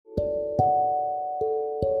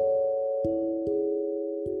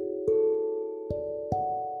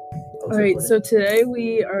All right, so today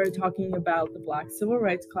we are talking about the Black Civil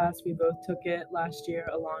Rights class. We both took it last year,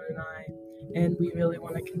 Alana and I, and we really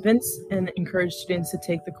want to convince and encourage students to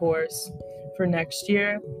take the course for next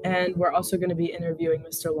year. And we're also going to be interviewing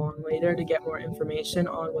Mr. Long later to get more information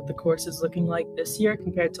on what the course is looking like this year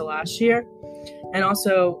compared to last year, and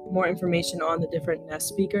also more information on the different guest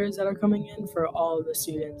speakers that are coming in for all of the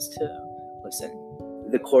students to listen.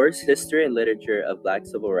 The course, History and Literature of Black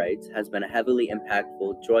Civil Rights, has been a heavily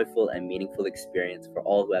impactful, joyful, and meaningful experience for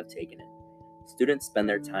all who have taken it. Students spend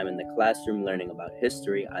their time in the classroom learning about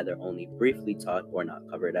history, either only briefly taught or not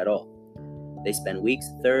covered at all. They spend weeks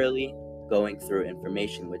thoroughly going through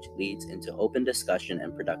information which leads into open discussion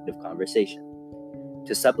and productive conversation.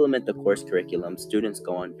 To supplement the course curriculum, students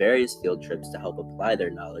go on various field trips to help apply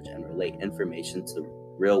their knowledge and relate information to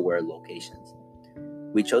real-world locations.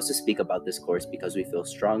 We chose to speak about this course because we feel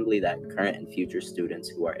strongly that current and future students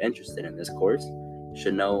who are interested in this course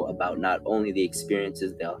should know about not only the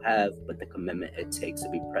experiences they'll have, but the commitment it takes to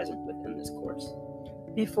be present within this course.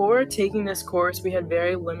 Before taking this course, we had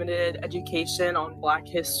very limited education on Black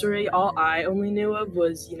history. All I only knew of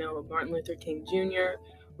was, Martin Luther King Jr.,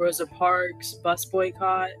 Rosa Parks, bus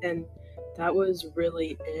boycott, and that was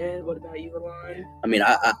really it. What about you, Alon? I mean,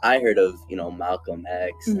 I heard of, Malcolm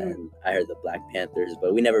X, and I heard the Black Panthers,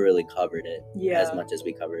 but we never really covered it as much as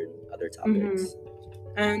we covered other topics.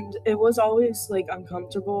 And it was always,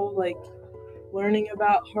 uncomfortable, learning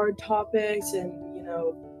about hard topics and,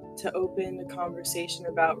 to open the conversation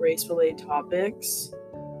about race-related topics.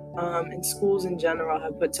 And schools in general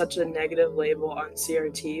have put such a negative label on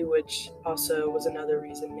CRT, which also was another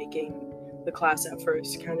reason making the class at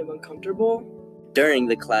first kind of uncomfortable. During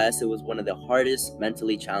the class, it was one of the hardest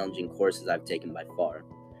mentally challenging courses I've taken by far.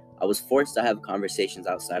 I was forced to have conversations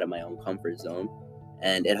outside of my own comfort zone,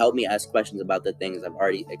 and it helped me ask questions about the things I've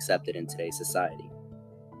already accepted in today's society.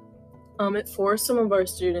 It forced some of our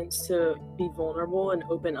students to be vulnerable and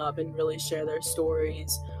open up and really share their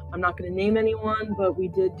stories. I'm not going to name anyone, but we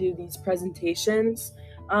did do these presentations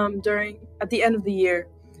at the end of the year.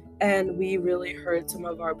 And we really heard some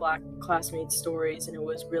of our Black classmates' stories, and it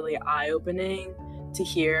was really eye-opening to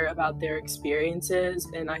hear about their experiences.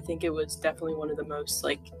 And I think it was definitely one of the most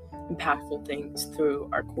impactful things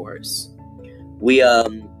through our course.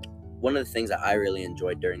 One of the things that I really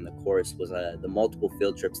enjoyed during the course was the multiple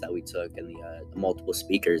field trips that we took and the multiple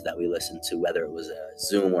speakers that we listened to, whether it was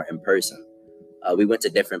Zoom or in person. We went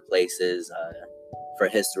to different places. For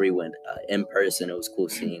history, went in person. It was cool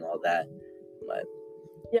seeing all that. But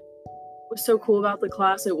what was so cool about the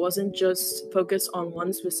class, it wasn't just focused on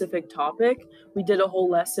one specific topic. We did a whole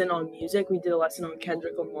lesson on music. We did a lesson on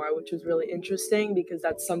Kendrick Lamar, which was really interesting because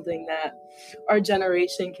that's something that our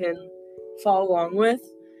generation can follow along with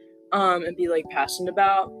and be passionate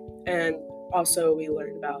about. And also we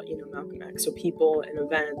learned about Malcolm X, so people and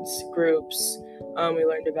events, groups. We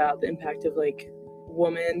learned about the impact of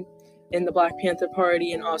women in the Black Panther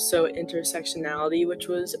Party, and also intersectionality, which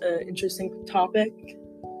was an interesting topic.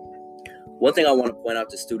 One thing I want to point out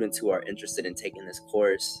to students who are interested in taking this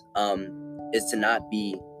course is to not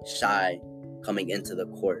be shy coming into the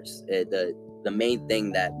course. The main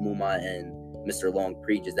thing that Muma and Mr. Long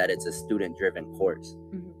preach is that it's a student-driven course.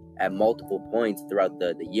 Mm-hmm. At multiple points throughout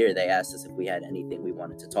the year, they asked us if we had anything we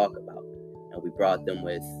wanted to talk about. And we brought them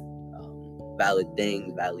with valid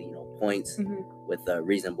things, valid points, with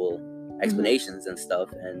reasonable explanations and stuff.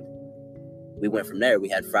 And we went from there. We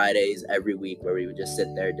had Fridays every week where we would just sit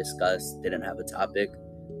there, discuss, didn't have a topic.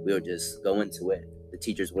 We would just go into it. The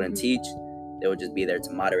teachers wouldn't teach. They would just be there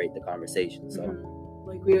to moderate the conversation. So,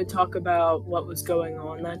 we would talk about what was going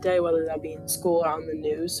on that day, whether that be in school or on the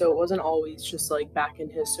news. So it wasn't always just back in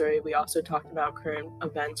history. We also talked about current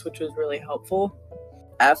events, which was really helpful.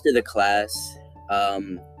 After the class,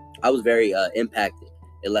 I was very impacted.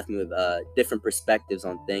 It left me with different perspectives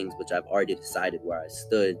on things, which I've already decided where I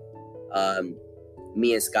stood.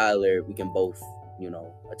 Me and Skylar, we can both,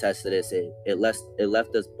 attest to this. It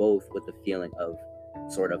left us both with a feeling of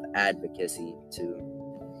sort of advocacy to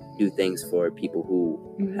do things for people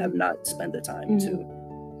who have not spent the time to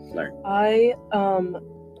learn. I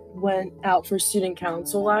went out for student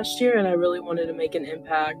council last year, and I really wanted to make an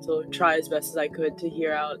impact, or try as best as I could to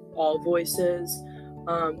hear out all voices.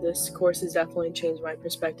 This course has definitely changed my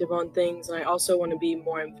perspective on things, and I also want to be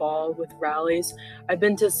more involved with rallies. I've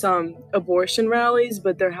been to some abortion rallies,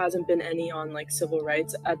 but there hasn't been any on civil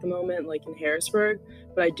rights at the moment, in Harrisburg.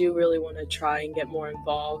 But I do really want to try and get more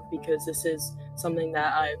involved because this is something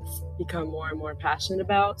that I've become more and more passionate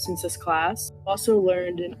about since this class. Also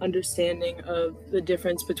learned an understanding of the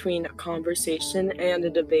difference between a conversation and a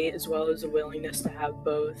debate, as well as a willingness to have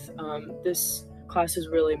both. This class has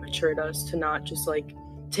really matured us to not just like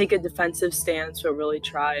take a defensive stance, but really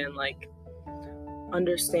try and like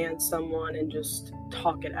understand someone and just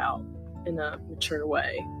talk it out in a mature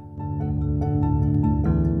way.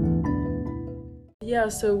 Yeah,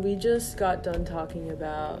 so we just got done talking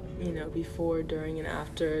about, before, during, and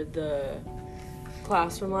after the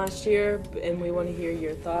class from last year, and we want to hear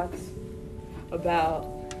your thoughts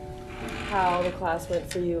about how the class went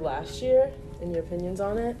for you last year and your opinions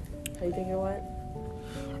on it. How you think it went?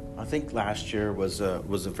 I think last year was a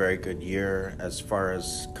very good year. As far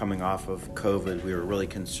as coming off of COVID, we were really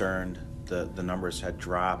concerned. The numbers had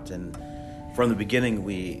dropped, and from the beginning,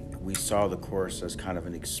 we saw the course as kind of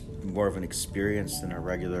more of an experience than a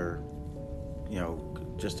regular,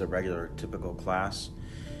 just a regular typical class.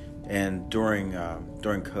 And during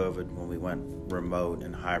COVID, when we went remote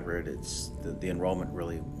and hybrid, the enrollment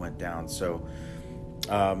really went down. So,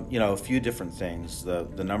 a few different things.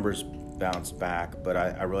 The numbers bounced back, but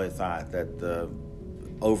I really thought that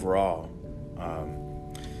overall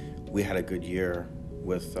we had a good year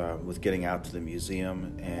with getting out to the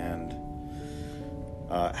museum and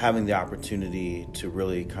having the opportunity to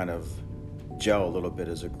really kind of gel a little bit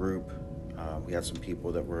as a group. We had some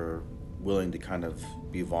people that were willing to kind of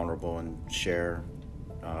be vulnerable and share.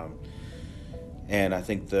 And I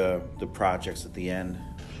think the projects at the end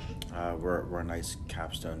were a nice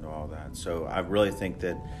capstone to all that. So I really think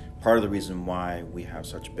that part of the reason why we have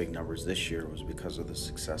such big numbers this year was because of the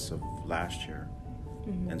success of last year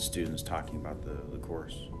and students talking about the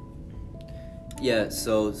course. Yeah,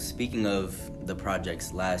 so speaking of the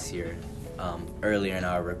projects last year, earlier in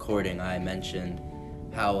our recording, I mentioned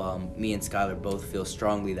how me and Skylar both feel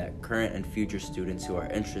strongly that current and future students who are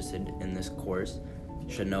interested in this course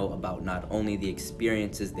should know about not only the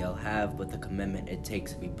experiences they'll have, but the commitment it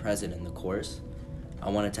takes to be present in the course. I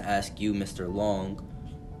wanted to ask you, Mr. Long,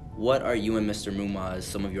 what are you and Mr. Mumaz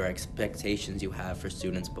some of your expectations you have for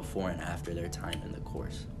students before and after their time in the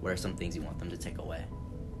course? What are some things you want them to take away?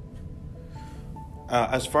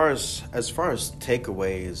 As far as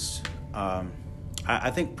takeaways,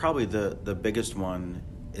 I think probably the biggest one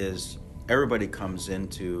is everybody comes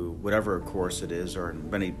into whatever course it is, or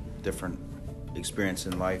many different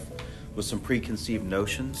experiences in life, with some preconceived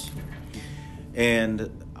notions. And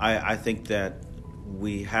I think that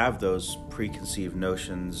we have those preconceived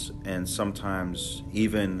notions, and sometimes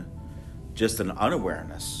even just an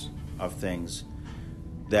unawareness of things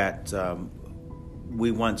that we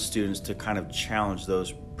want students to kind of challenge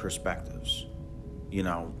those perspectives.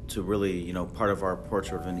 To really, part of our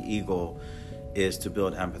Portrait of an Eagle is to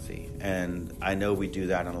build empathy. And I know we do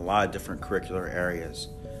that in a lot of different curricular areas,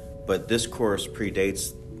 but this course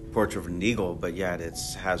predates Portrait of an Eagle, but yet it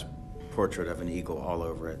has Portrait of an Eagle all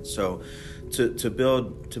over it. So to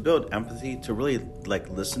build empathy, to really like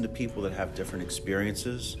listen to people that have different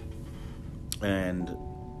experiences, and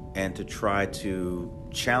to try to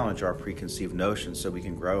challenge our preconceived notions so we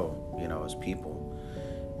can grow, as people.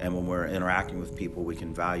 And when we're interacting with people, we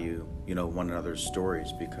can value, one another's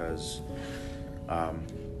stories, because,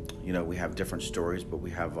 we have different stories, but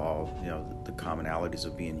we have all, the commonalities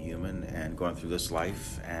of being human and going through this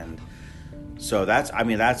life. And so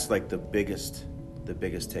that's like the biggest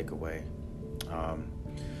takeaway.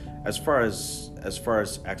 As far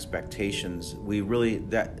as expectations, we really,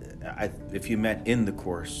 if you meant in the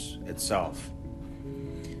course itself,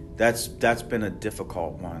 that's been a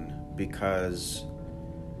difficult one, because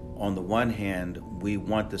on the one hand, we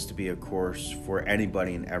want this to be a course for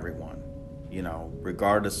anybody and everyone,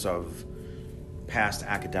 regardless of past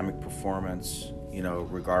academic performance,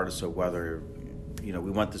 regardless of whether,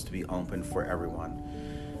 we want this to be open for everyone.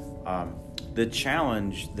 The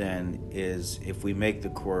challenge then is if we make the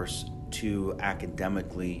course too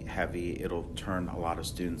academically heavy, it'll turn a lot of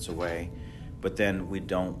students away. But then we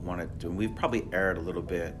don't want it to. We've probably erred a little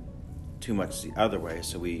bit too much the other way,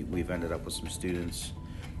 so we've ended up with some students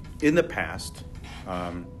in the past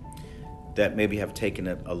that maybe have taken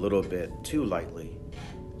it a little bit too lightly.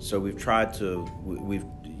 So we've tried to,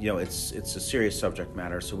 it's a serious subject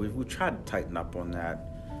matter, so we've tried to tighten up on that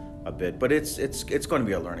a bit. But it's going to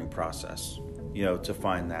be a learning process. To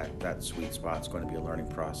find that sweet spot, it's going to be a learning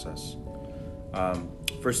process.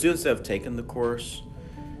 For students that have taken the course,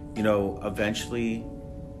 eventually,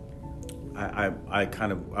 I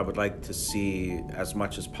would like to see as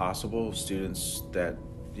much as possible students that,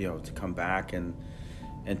 to come back and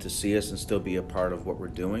to see us and still be a part of what we're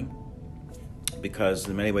doing, because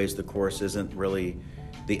in many ways the course isn't really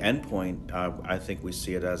the end point. I think we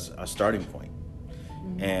see it as a starting point.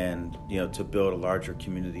 Mm-hmm. And to build a larger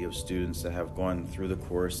community of students that have gone through the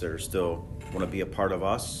course that are still want to be a part of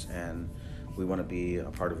us, and we want to be a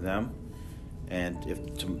part of them. and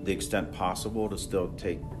if to the extent possible to still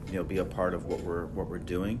take, be a part of what we're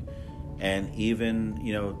doing, and even,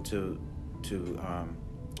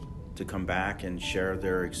 to come back and share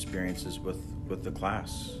their experiences with the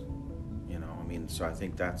class. So I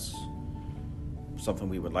think that's something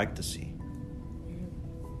we would like to see.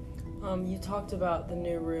 You talked about the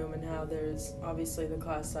new room and how there's obviously the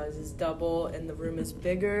class size is double and the room is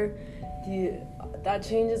bigger. That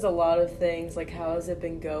changes a lot of things. Like, how has it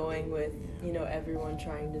been going with, everyone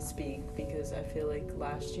trying to speak? Because I feel like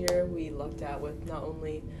last year we lucked out with not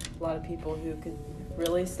only a lot of people who could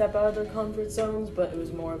really step out of their comfort zones, but it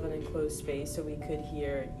was more of an enclosed space, so we could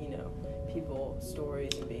hear, people's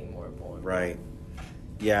stories and being more vulnerable. Right.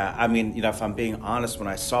 Yeah, I mean, if I'm being honest, when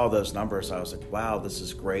I saw those numbers, I was like, wow, this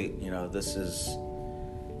is great. This is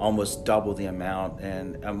almost double the amount.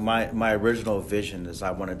 And my original vision is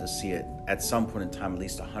I wanted to see it at some point in time, at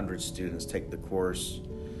least 100 students take the course.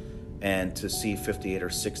 And to see 58 or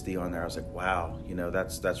 60 on there, I was like, wow,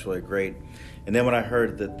 that's really great. And then when I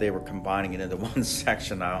heard that they were combining it into one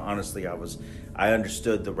section, I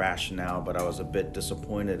understood the rationale, but I was a bit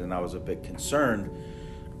disappointed and I was a bit concerned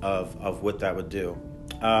of what that would do.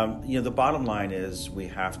 The bottom line is we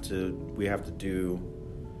have to do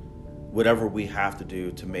whatever we have to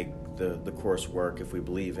do to make the course work if we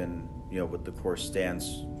believe in, what the course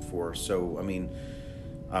stands for. So, I mean,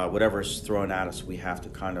 whatever's thrown at us, we have to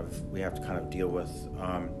kind of deal with.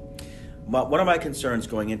 One of my concerns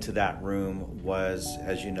going into that room was,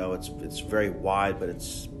 as you know, it's very wide, but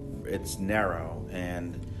it's narrow,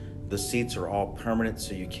 and the seats are all permanent,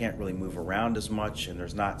 so you can't really move around as much, and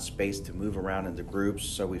there's not space to move around into groups.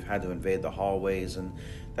 So we've had to invade the hallways, and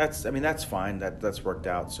that's fine. That's worked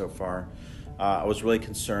out so far. I was really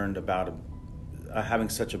concerned about having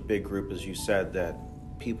such a big group, as you said, that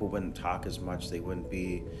people wouldn't talk as much, they wouldn't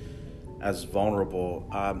be as vulnerable.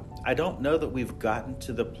 I don't know that we've gotten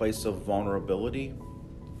to the place of vulnerability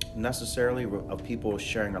necessarily, of people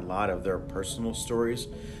sharing a lot of their personal stories.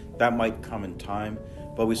 That might come in time,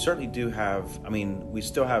 but we certainly do have, we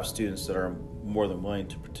still have students that are more than willing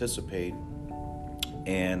to participate,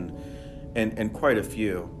 and quite a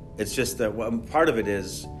few. It's just that part of it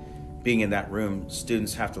is being in that room,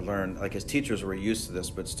 students have to learn, like as teachers we're used to this,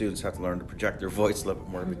 but students have to learn to project their voice a little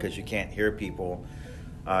bit more, because you can't hear people,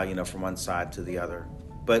 from one side to the other.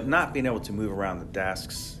 But not being able to move around the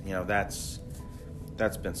desks,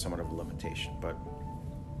 that's been somewhat of a limitation, but,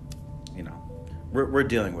 we're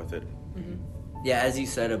dealing with it. Mm-hmm. Yeah, as you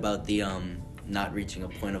said about the not reaching a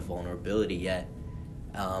point of vulnerability yet,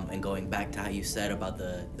 and going back to how you said about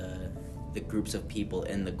the groups of people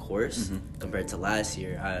in the course, mm-hmm. compared to last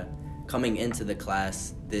year, coming into the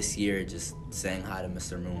class this year, just saying hi to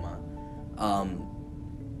Mr. Muma,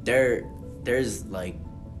 there's like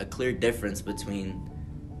a clear difference between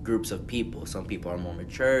groups of people. Some people are more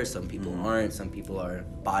mature, some people mm-hmm. aren't, some people are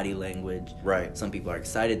body language, right, some people are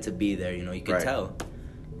excited to be there, you can right. tell,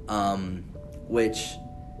 which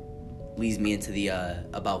leads me into the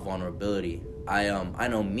about vulnerability. I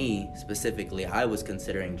know me specifically, I was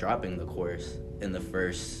considering dropping the course in the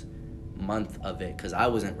first month of it because I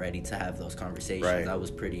wasn't ready to have those conversations. Right. I was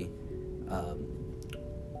pretty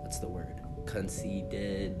what's the word,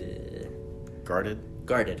 conceited, guarded.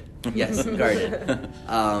 Yes, guarded.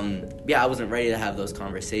 I wasn't ready to have those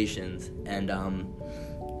conversations, and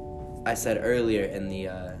I said earlier in the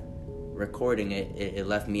recording, it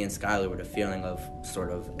left me and Skylar with a feeling of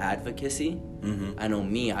sort of advocacy. Mm-hmm. I know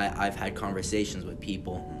me, I've had conversations with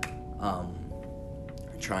people,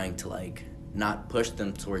 trying to like not push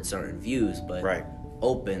them towards certain views, but right.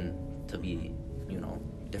 open to be,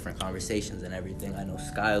 different conversations and everything. I know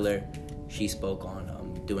Skylar, she spoke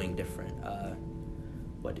on doing different,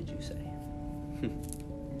 what did you say?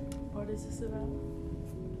 What is this about?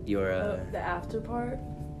 Your the after part?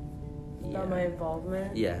 About my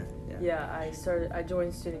involvement? Yeah. I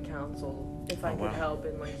joined student council if I could help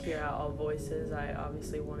and hear out all voices. I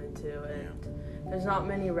obviously wanted to, and there's not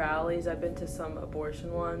many rallies. I've been to some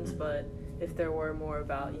abortion ones, but if there were more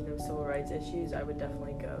about civil rights issues, I would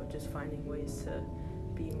definitely go, just finding ways to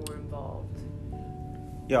be more involved.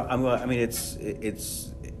 Yeah,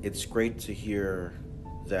 it's great to hear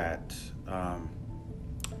that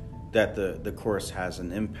that the course has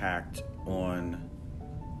an impact on,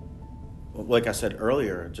 like I said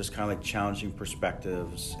earlier, just kind of like challenging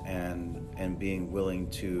perspectives and being willing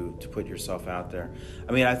to put yourself out there.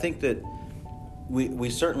 I think that we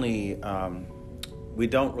certainly we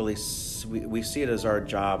don't really we see it as our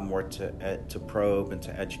job more to probe and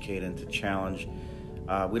to educate and to challenge.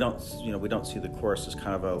 We don't see the course as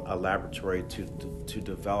kind of a laboratory to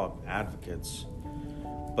develop advocates,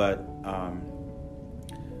 but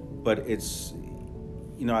but it's,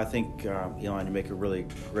 I think, Elon, you make a really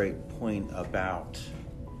great point about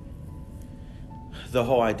the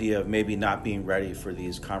whole idea of maybe not being ready for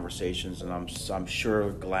these conversations, and I'm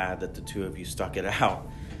sure glad that the two of you stuck it out.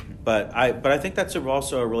 But I think that's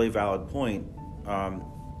also a really valid point,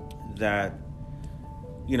 that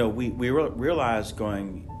we realized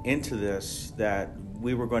going into this that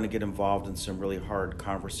we were going to get involved in some really hard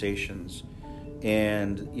conversations,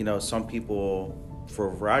 and some people,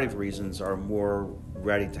 for a variety of reasons, are more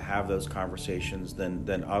ready to have those conversations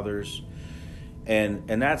than others, and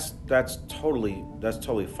that's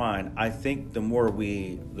totally fine. I think the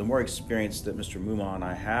more experience that Mr. Muma and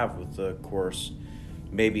I have with the course,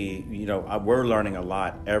 maybe we're learning a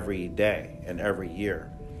lot every day and every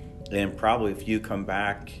year, and probably if you come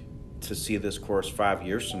back to see this course 5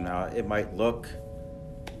 years from now, it might look,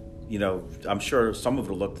 I'm sure some of it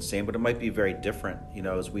will look the same, but it might be very different,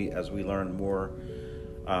 as we learn more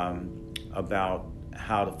about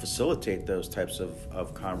how to facilitate those types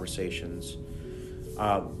of conversations.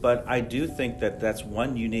 But I do think that that's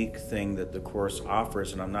one unique thing that the course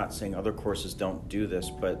offers, and I'm not saying other courses don't do this,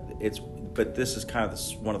 but this is kind of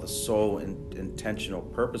one of the sole intentional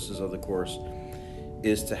purposes of the course,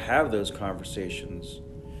 is to have those conversations.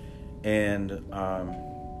 And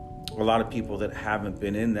a lot of people that haven't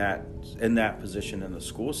been in that position in the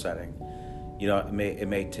school setting, it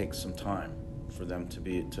may take some time for them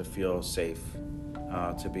to feel safe,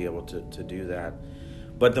 to be able to do that.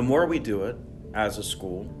 But the more we do it as a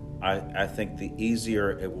school, I think the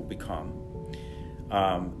easier it will become.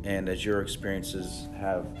 And as your experiences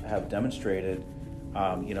have demonstrated,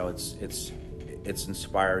 it's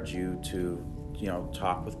inspired you to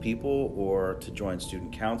talk with people, or to join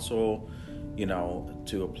student council,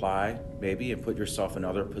 to apply maybe and put yourself in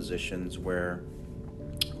other positions where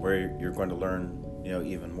you're going to learn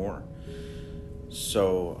even more.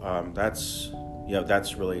 So that's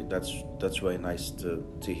really nice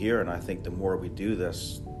to hear, and I think the more we do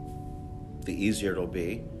this, the easier it'll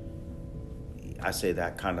be. I say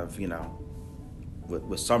that kind of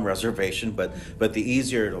with some reservation, but the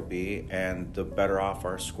easier it'll be, and the better off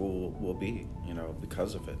our school will be,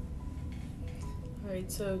 because of it. All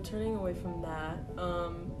right, so turning away from that,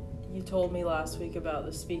 you told me last week about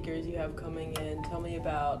the speakers you have coming in. Tell me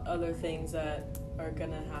about other things that are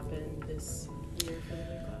going to happen this year for the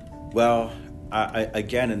new class. Well, I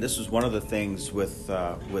again, and this was one of the things with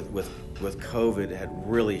COVID had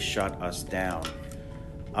really shut us down.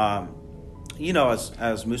 As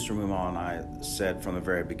Mr. Muma and I said from the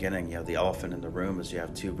very beginning, the elephant in the room is you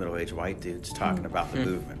have two middle-aged white dudes talking about the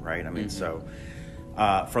movement, right? I mean, so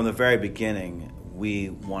from the very beginning, we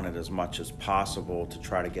wanted as much as possible to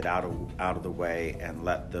try to get out of the way and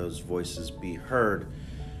let those voices be heard.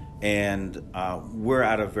 And we're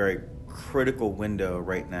at a very critical window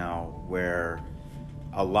right now where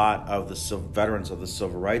a lot of the veterans of the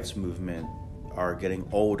civil rights movement are getting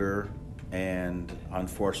older, and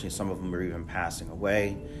unfortunately some of them are even passing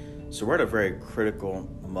away. So we're at a very critical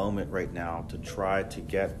moment right now to try to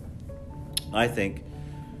get, I think,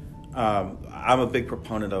 I'm a big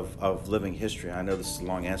proponent of living history. I know this is a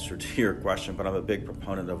long answer to your question, but I'm a big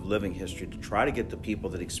proponent of living history to try to get the people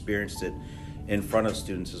that experienced it in front of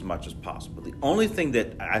students as much as possible. The only thing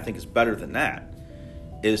that I think is better than that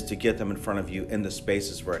is to get them in front of you in the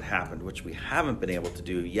spaces where it happened, which we haven't been able to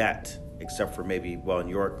do yet, except for maybe, in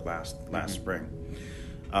York last spring.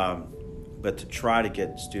 But to try to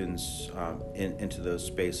get students into those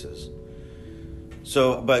spaces.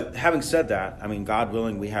 So, but having said that, I mean, God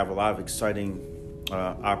willing, we have a lot of exciting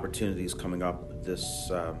opportunities coming up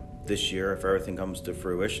this year. If everything comes to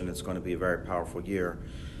fruition, it's going to be a very powerful year.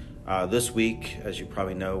 This week, as you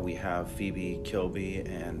probably know, we have Phoebe Kilby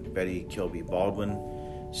and Betty Kilby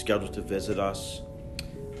Baldwin scheduled to visit us.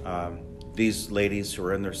 These ladies who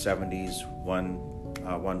are in their 70s, one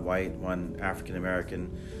white, one African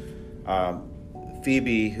American.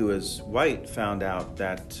 Phoebe, who is white, found out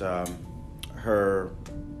that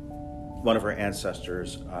one of her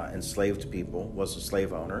ancestors enslaved people, was a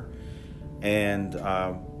slave owner, and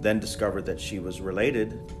then discovered that she was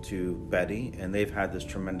related to Betty, and they've had this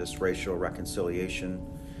tremendous racial reconciliation.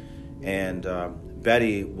 And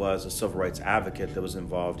Betty was a civil rights advocate that was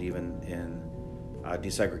involved even in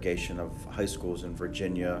desegregation of high schools in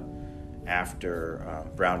Virginia after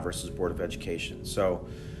Brown versus Board of Education. So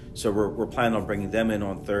we're planning on bringing them in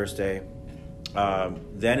on Thursday.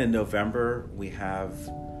 Then in November, we have,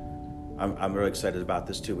 I'm really excited about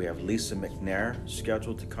this too, we have Lisa McNair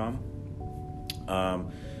scheduled to come.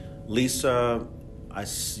 Lisa,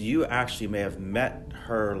 you actually may have met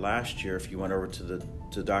her last year if you went over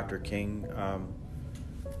to Dr. King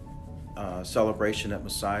celebration at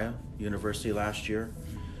Messiah University last year.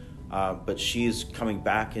 But she's coming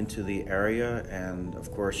back into the area, and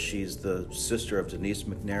of course she's the sister of Denise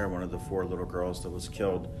McNair, one of the 4 little girls that was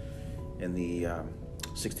killed in the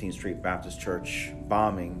 16th Street Baptist Church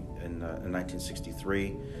bombing in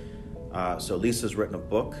 1963. So Lisa's written a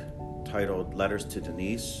book titled Letters to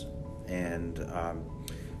Denise, and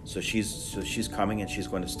so she's coming, and she's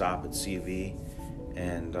going to stop at CV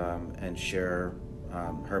and share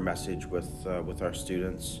her message with our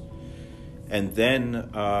students. And then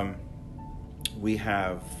we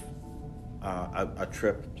have a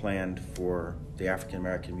trip planned for the African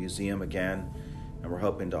American Museum again, and we're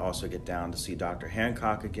hoping to also get down to see Dr.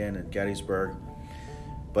 Hancock again in Gettysburg.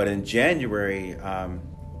 But in January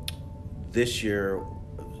this year,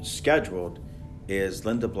 scheduled is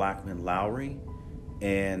Linda Blackman Lowry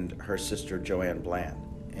and her sister Joanne Bland,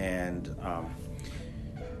 and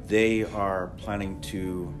they are planning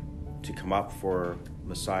to come up for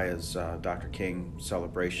Messiah's Dr. King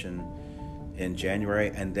celebration in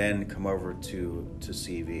January, and then come over to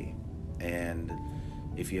CV. And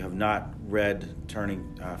if you have not read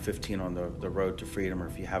Turning 15 on the Road to Freedom, or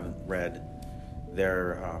if you haven't read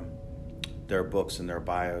their books and their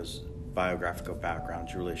biographical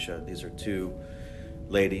backgrounds, you really should. These are 2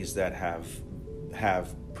 ladies that have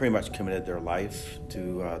pretty much committed their life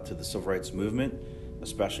to the civil rights movement,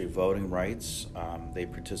 especially voting rights. They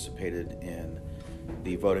participated in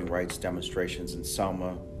the voting rights demonstrations in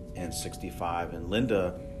Selma in '65, and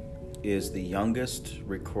Linda is the youngest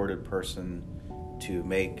recorded person to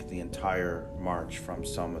make the entire march from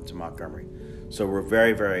Selma to Montgomery. So we're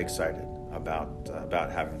very, very excited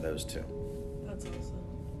about having those 2. That's awesome.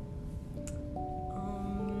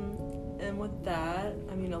 And with that,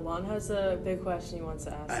 I mean, Alon has a big question he wants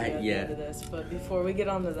to ask you at the end of this, but before we get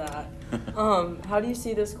on to that, how do you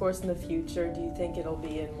see this course in the future? Do you think it'll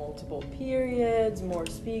be in multiple periods, more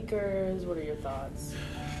speakers? What are your thoughts?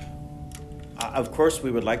 Of course,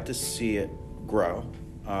 we would like to see it grow.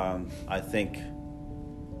 I think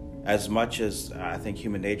as much as I think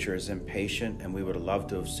human nature is impatient, and we would have loved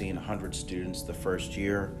to have seen 100 students the first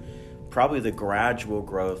year, probably the gradual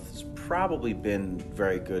growth has probably been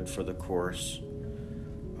very good for the course.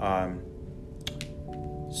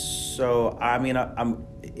 So, I mean,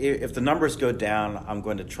 if the numbers go down, I'm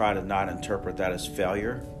going to try to not interpret that as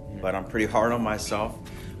failure, but I'm pretty hard on myself.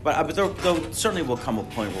 But there certainly will come a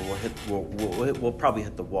point where we'll probably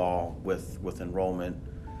hit the wall with enrollment.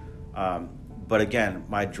 But again,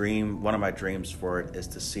 one of my dreams for it is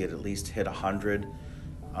to see it at least hit 100.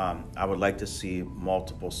 I would like to see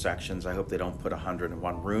multiple sections. I hope they don't put 100 in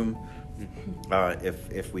one room.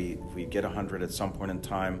 If we get 100 at some point in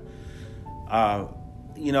time, I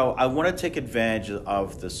want to take advantage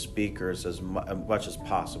of the speakers as much as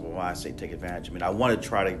possible. When I say take advantage, I mean I want to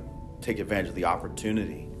try to take advantage of the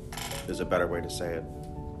opportunity, is a better way to say it,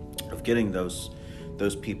 of getting those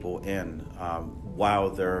people in while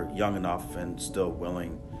they're young enough and still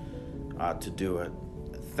willing to do it.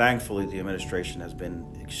 Thankfully, the administration has been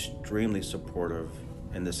extremely supportive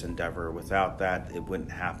in this endeavor. Without that, it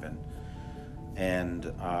wouldn't happen.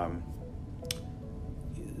 And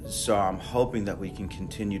so I'm hoping that we can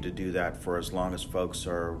continue to do that for as long as folks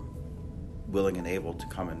are willing and able to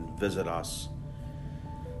come and visit us.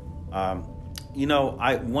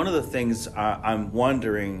 One of the things I'm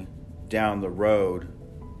wondering down the road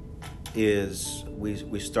is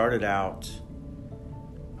we started out,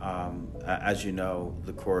 as you know,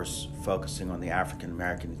 the course focusing on the African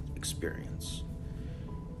American experience.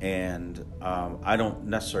 And I don't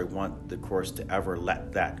necessarily want the course to ever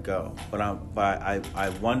let that go. But I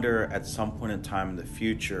wonder at some point in time in the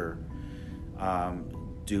future,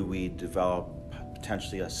 do we develop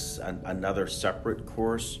potentially another separate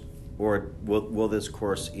course? Or will this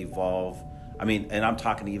course evolve? I mean, and I'm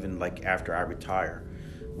talking even like after I retire.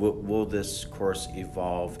 Will this course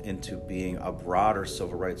evolve into being a broader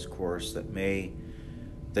civil rights course that may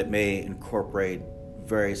incorporate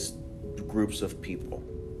various groups of people?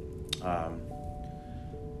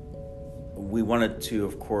 We wanted to,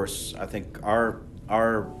 of course, I think our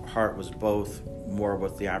heart was both more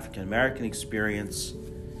with the African American experience,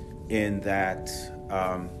 in that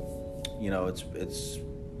it's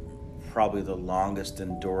probably the longest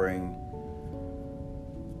enduring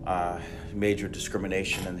major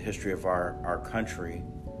discrimination in the history of our country.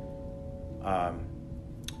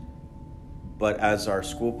 But as our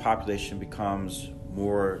school population becomes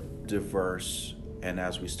more diverse, and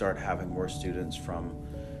as we start having more students from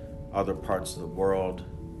other parts of the world,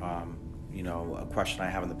 a question I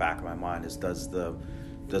have in the back of my mind is, does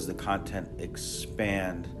the content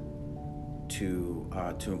expand to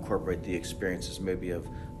incorporate the experiences maybe of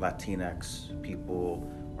Latinx people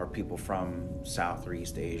or people from South or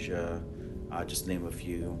East Asia, just name a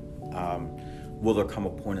few. Will there come a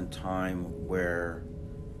point in time where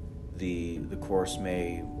the course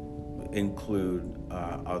may include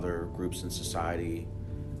other groups in society,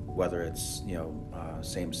 whether it's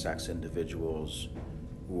same-sex individuals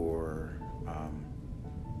or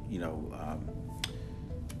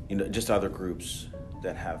just other groups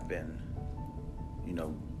that have been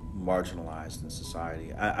marginalized in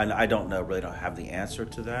society. I don't know, really don't have the answer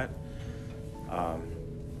to that.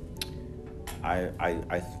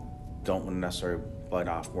 I don't want to necessarily bite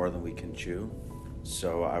off more than we can chew,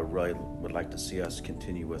 so I really would like to see us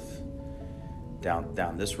continue with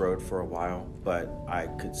down this road for a while, but I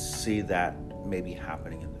could see that maybe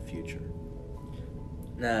happening in the future.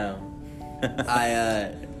 No,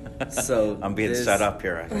 I'm being set up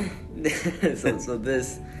here, I think.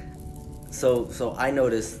 So I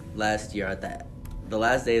noticed last year at the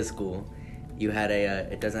last day of school, you had a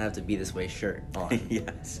 "It doesn't have to be this way" shirt on.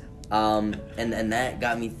 Yes. And that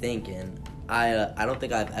got me thinking. I don't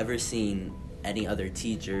think I've ever seen any other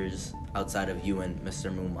teachers outside of you and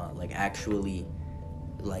Mr. Muma actually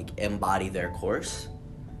embody their course.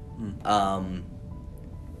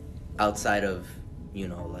 Outside of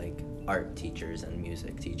art teachers and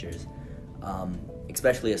music teachers,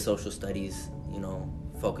 especially a social studies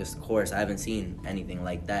focused course. I haven't seen anything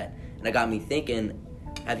like that, and it got me thinking,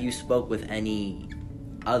 have you spoke with any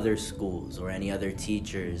other schools or any other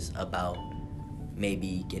teachers about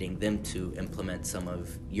maybe getting them to implement some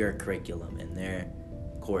of your curriculum in their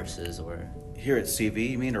courses? Or here at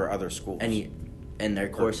CV, you mean, or other schools? In their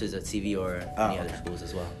courses at CV or any other schools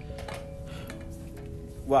as well?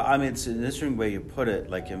 Well, I mean, it's an interesting way you put it,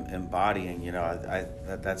 embodying.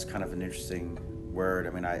 That's kind of an interesting word.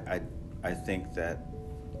 I mean, I think that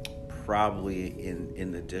probably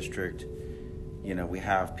in the district, we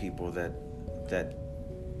have people that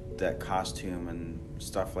costume and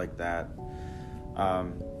stuff like that. I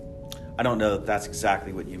don't know if that's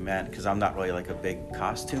exactly what you meant, because I'm not really a big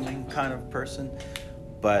costuming kind of person,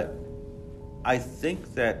 but I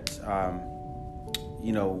think that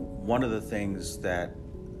one of the things that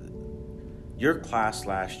your class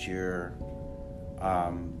last year,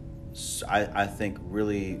 I think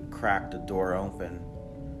really cracked the door open,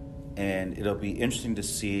 and it'll be interesting to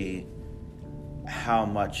see how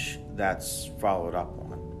much that's followed up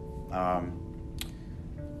on.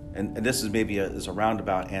 And this is maybe is a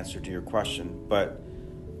roundabout answer to your question, but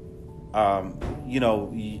you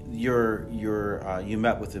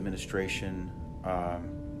met with administration,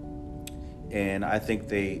 and I think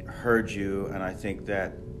they heard you, and I think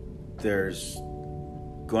that there's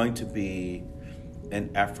going to be an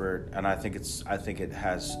effort, and I think it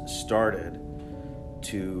has started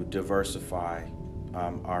to diversify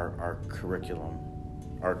our curricula,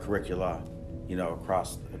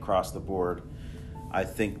 across the board. I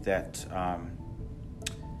think that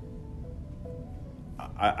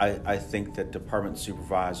I think that department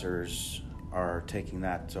supervisors are taking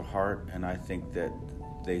that to heart, and I think that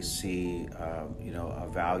they see a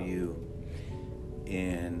value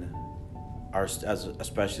in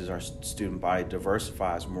especially as our student body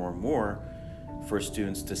diversifies more and more, for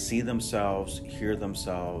students to see themselves, hear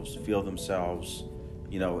themselves, feel themselves,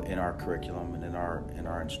 in our curriculum and in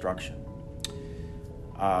our instruction.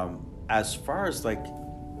 As far as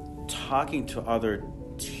talking to other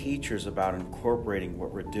teachers about incorporating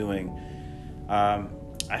what we're doing, I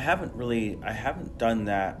haven't done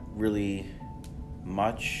that really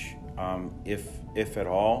much, if at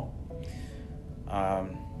all.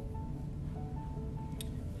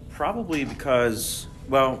 Probably because,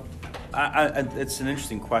 it's an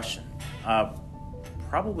interesting question.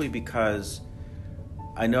 Probably because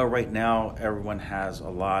I know right now everyone has a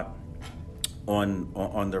lot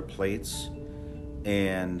on their plates,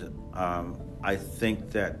 and I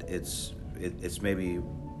think that it's maybe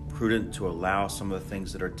prudent to allow some of the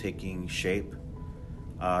things that are taking shape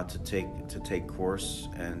to take course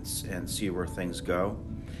and see where things go.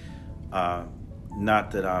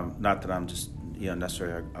 Not that I'm just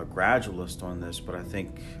necessarily a gradualist on this, but I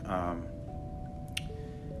think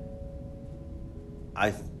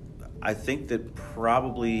I think that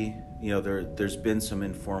probably there's been some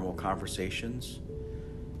informal conversations,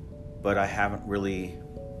 but I haven't really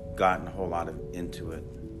gotten a whole lot into it,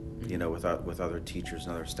 with other teachers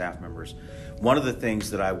and other staff members. One of the things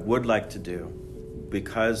that I would like to do,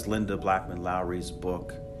 because Linda Blackman Lowry's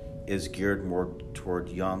book is geared more toward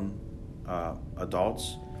young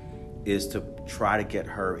adults, is to try to get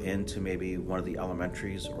her into maybe one of the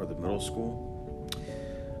elementaries or the middle school.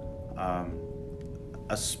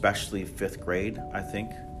 especially fifth grade, I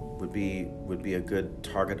think, would be a good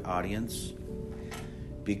target audience,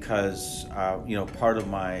 because part of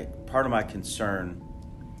my concern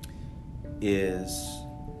is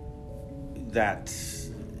that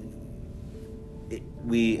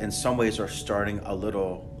we in some ways are starting a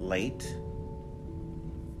little late.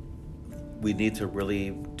 We need to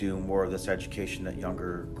really do more of this education at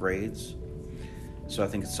younger grades. So I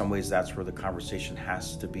think in some ways that's where the conversation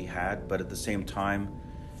has to be had. But at the same time,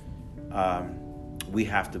 we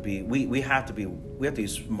have to be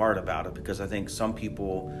smart about it, because I think some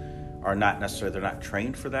people are not necessarily, they're not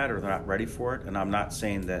trained for that, or they're not ready for it. And I'm not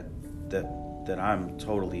saying that I'm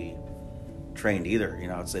totally trained either.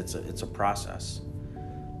 It's a process.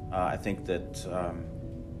 I think that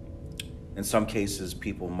in some cases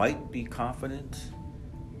people might be confident,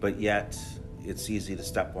 but yet it's easy to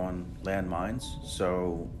step on landmines.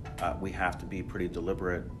 So we have to be pretty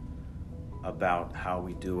deliberate about how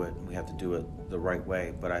we do it. We have to do it the right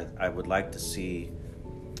way. But I would like to see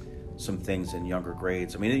some things in younger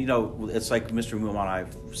grades. I mean, it's like Mr. Muhammad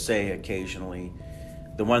and I say occasionally,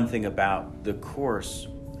 the one thing about the course,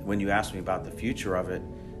 when you ask me about the future of it,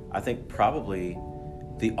 I think probably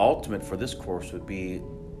the ultimate for this course would be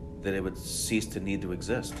that it would cease to need to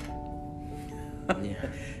exist.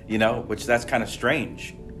 Yeah. Which that's kind of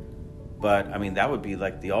strange. But I mean, that would be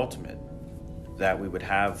like the ultimate, that we would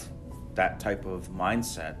have that type of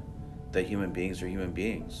mindset that human beings are human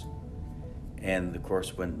beings, and the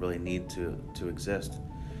course wouldn't really need to exist.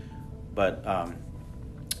 But one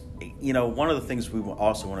of the things we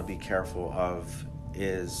also want to be careful of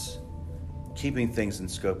is keeping things in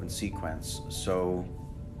scope and sequence. So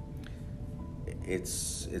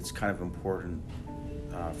it's kind of important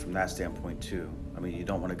from that standpoint too. I mean, you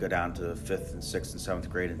don't want to go down to 5th and 6th and 7th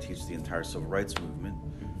grade and teach the entire civil rights movement.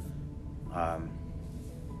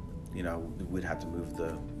 We'd have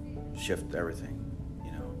to shift everything,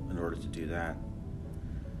 in order to do that.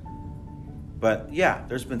 But yeah,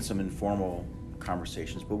 there's been some informal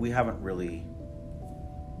conversations, but we haven't really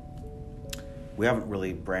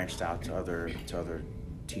branched out to other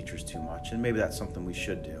teachers too much, and maybe that's something we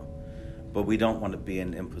should do. But we don't want to be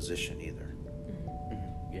an imposition either.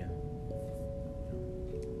 Mm-hmm. Yeah.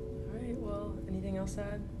 All right. Well, anything else to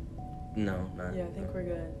add? No, not. Yeah, I think we're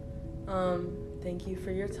good. Thank you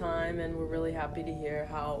for your time, and we're really happy to hear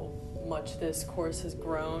how much this course has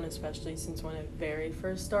grown, especially since when it very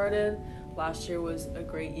first started. Last year was a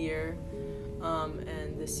great year,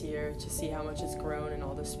 and this year to see how much it's grown and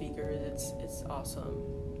all the speakers, it's awesome.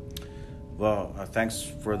 Well, thanks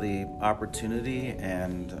for the opportunity,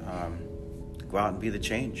 and go out and be the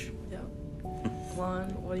change. Yeah. Juan,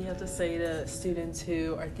 what do you have to say to students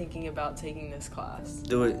who are thinking about taking this class?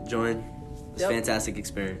 Do it. Join. It's a Yep. fantastic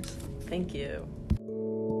experience. Thank you.